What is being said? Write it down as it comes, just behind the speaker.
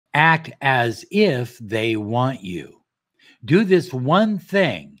Act as if they want you. Do this one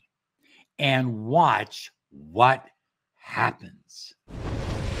thing and watch what happens.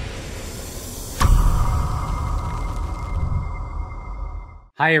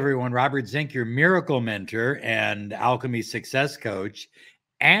 Hi, everyone. Robert Zink, your miracle mentor and alchemy success coach.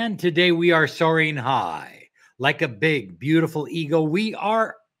 And today we are soaring high like a big, beautiful eagle. We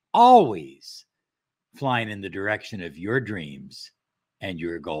are always flying in the direction of your dreams and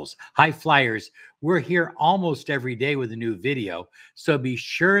your goals. High flyers, we're here almost every day with a new video. So be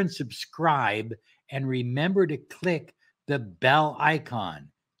sure and subscribe and remember to click the bell icon.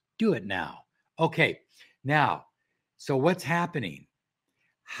 Do it now. Okay, now, so what's happening?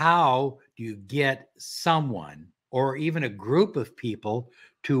 How do you get someone or even a group of people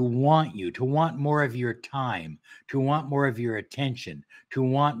to want you, to want more of your time, to want more of your attention, to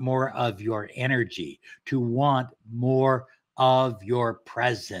want more of your energy, to want more of your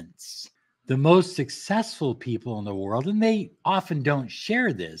presence? The most successful people in the world, and they often don't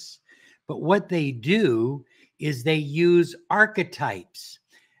share this, but what they do is they use archetypes,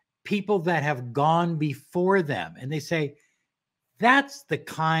 people that have gone before them, and they say, that's the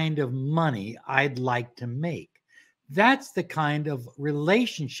kind of money I'd like to make. That's the kind of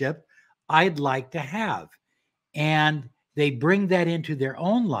relationship I'd like to have. And they bring that into their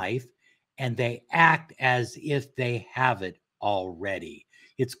own life and they act as if they have it already.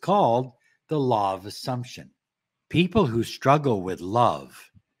 It's called the law of assumption. People who struggle with love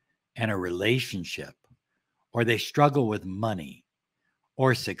and a relationship, or they struggle with money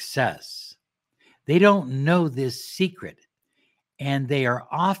or success, they don't know this secret. And they are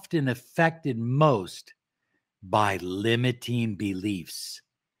often affected most by limiting beliefs,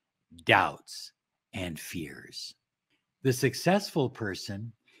 doubts, and fears. The successful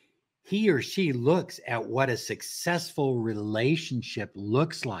person, he or she looks at what a successful relationship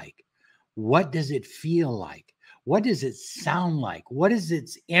looks like. What does it feel like? What does it sound like? What is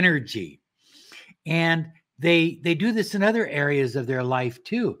its energy? And they do this in other areas of their life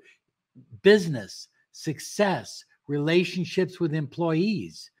too. Business, success, relationships with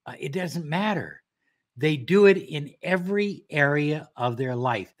employees. It doesn't matter. They do it in every area of their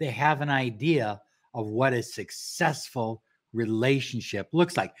life. They have an idea of what a successful relationship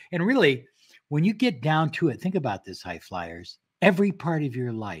looks like. And really, when you get down to it, think about this, high flyers. Every part of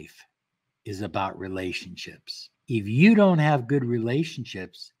your life is about relationships. If you don't have good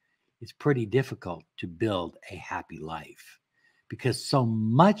relationships, it's pretty difficult to build a happy life because so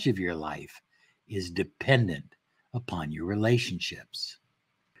much of your life is dependent upon your relationships.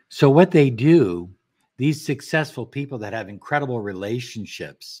 So what they do, these successful people that have incredible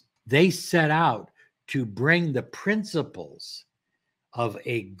relationships, they set out to bring the principles of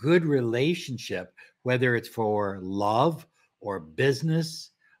a good relationship, whether it's for love or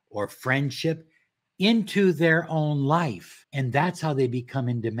business or friendship, into their own life. And that's how they become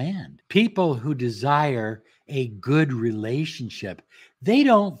in demand. People who desire a good relationship, they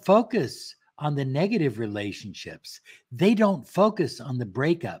don't focus on the negative relationships. They don't focus on the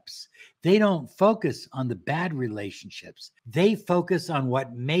breakups. They don't focus on the bad relationships. They focus on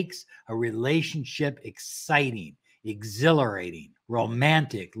what makes a relationship exciting, exhilarating,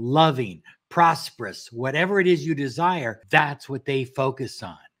 romantic, loving, prosperous, whatever it is you desire, that's what they focus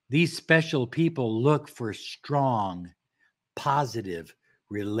on. These special people look for strong, positive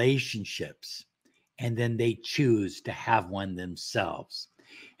relationships, and then they choose to have one themselves.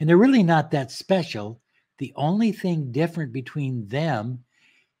 And they're really not that special. The only thing different between them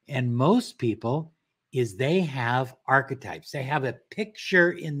and most people is they have archetypes. They have a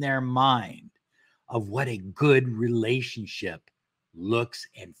picture in their mind of what a good relationship looks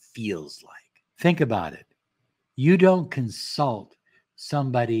and feels like. Think about it. You don't consult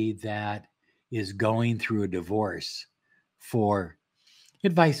somebody that is going through a divorce for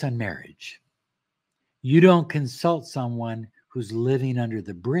advice on marriage. You don't consult someone who's living under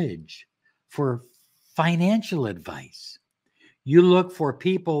the bridge for financial advice. You look for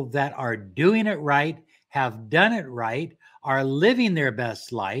people that are doing it right, have done it right, are living their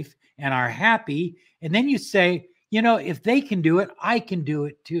best life, and are happy. And then you say, you know, if they can do it, I can do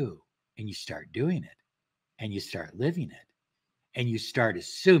it too. And you start doing it, and you start living it, and you start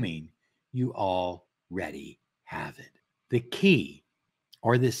assuming you already have it. The key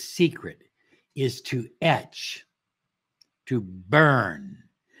or the secret is to etch, to burn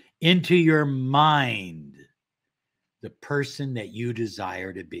into your mind the person that you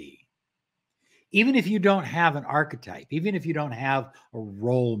desire to be. Even if you don't have an archetype, even if you don't have a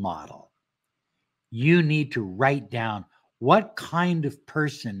role model, you need to write down, what kind of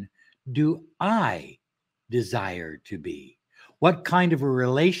person do I desire to be? What kind of a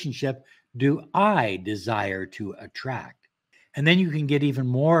relationship do I desire to attract? And then you can get even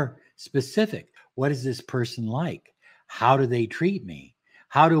more specific. What is this person like? How do they treat me?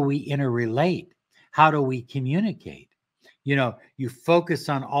 How do we interrelate? How do we communicate? You know, you focus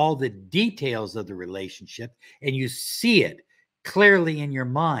on all the details of the relationship and you see it clearly in your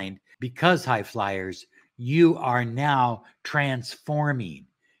mind because, high flyers, you are now transforming.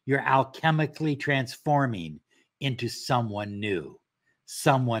 You're alchemically transforming into someone new,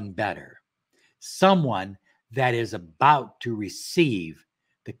 someone better, someone that is about to receive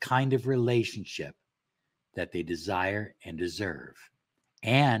the kind of relationship that they desire and deserve.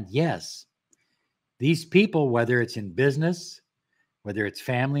 And yes, these people, whether it's in business, whether it's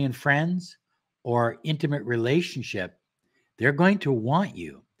family and friends, or intimate relationship, they're going to want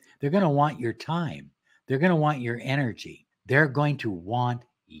you. They're going to want your time. They're going to want your energy. They're going to want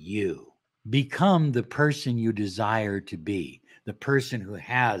you. Become the person you desire to be, the person who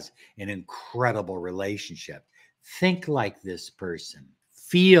has an incredible relationship. Think like this person.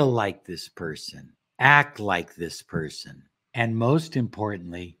 Feel like this person. Act like this person. And most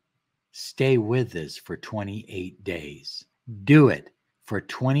importantly, stay with this for 28 days. Do it for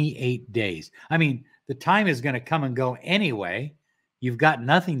 28 days. I mean, the time is going to come and go anyway. You've got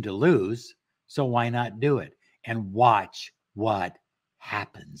nothing to lose, so why not do it? And watch what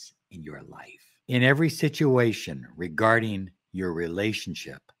happens in your life. In every situation regarding your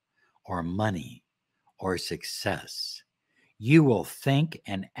relationship or money or success, you will think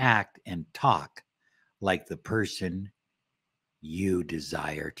and act and talk like the person you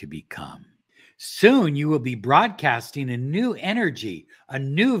desire to become. Soon you will be broadcasting a new energy, a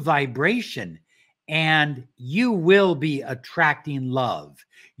new vibration, and you will be attracting love.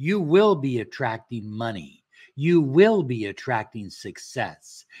 You will be attracting money. You will be attracting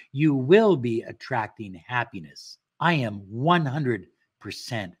success. You will be attracting happiness. I am 100%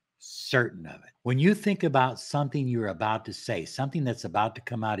 certain of it. When you think about something you're about to say, something that's about to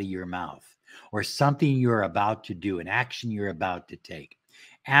come out of your mouth, or something you're about to do, an action you're about to take,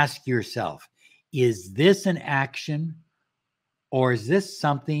 ask yourself, is this an action or is this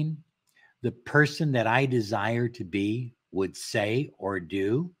something the person that I desire to be would say or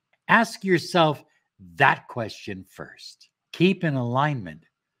do? Ask yourself that question first. Keep in alignment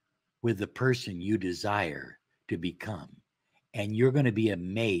with the person you desire to become, and you're going to be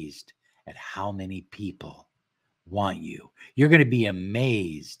amazed at how many people want you. You're going to be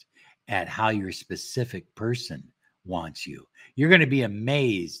amazed at how your specific person wants you. You're going to be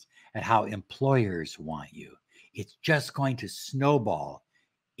amazed at how employers want you. It's just going to snowball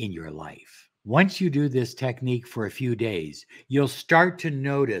in your life. Once you do this technique for a few days, you'll start to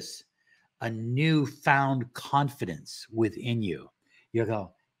notice a newfound confidence within you. You'll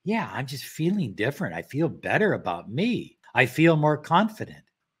go, yeah, I'm just feeling different. I feel better about me. I feel more confident.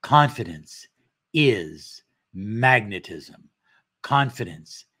 Confidence is magnetism.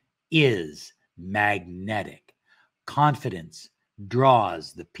 Confidence is magnetic. Confidence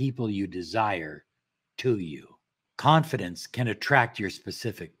draws the people you desire to you. Confidence can attract your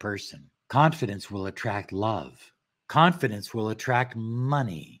specific person. Confidence will attract love. Confidence will attract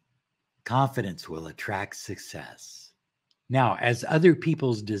money. Confidence will attract success. Now, as other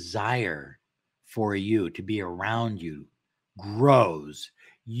people's desire for you to be around you grows,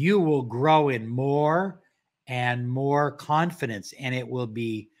 you will grow in more and more confidence, and it will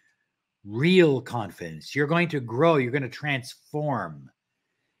be real confidence. You're going to grow. You're going to transform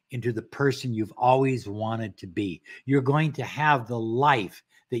into the person you've always wanted to be. You're going to have the life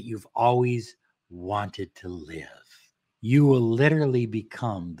that you've always wanted to live. You will literally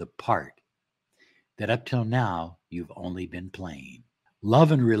become the part that up till now you've only been playing.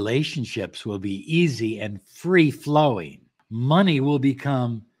 Love and relationships will be easy and free-flowing. Money will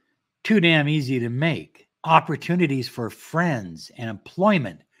become too damn easy to make. Opportunities for friends and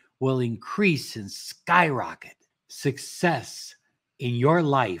employment will increase and skyrocket. Success in your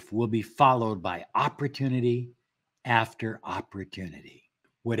life will be followed by opportunity after opportunity.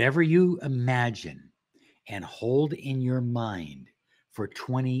 Whatever you imagine and hold in your mind for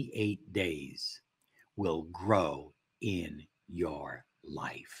 28 days will grow in your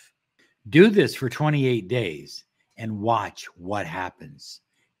life. Do this for 28 days and watch what happens.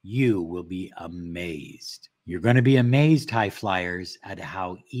 You will be amazed. You're going to be amazed, high flyers, at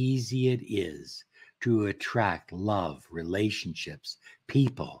how easy it is to attract love, relationships,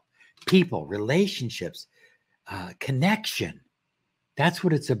 people, relationships, connection. That's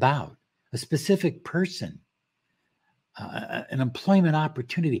what it's about. A specific person, an employment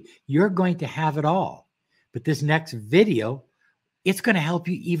opportunity. You're going to have it all. But this next video, it's going to help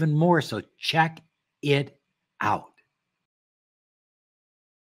you even more. So check it out.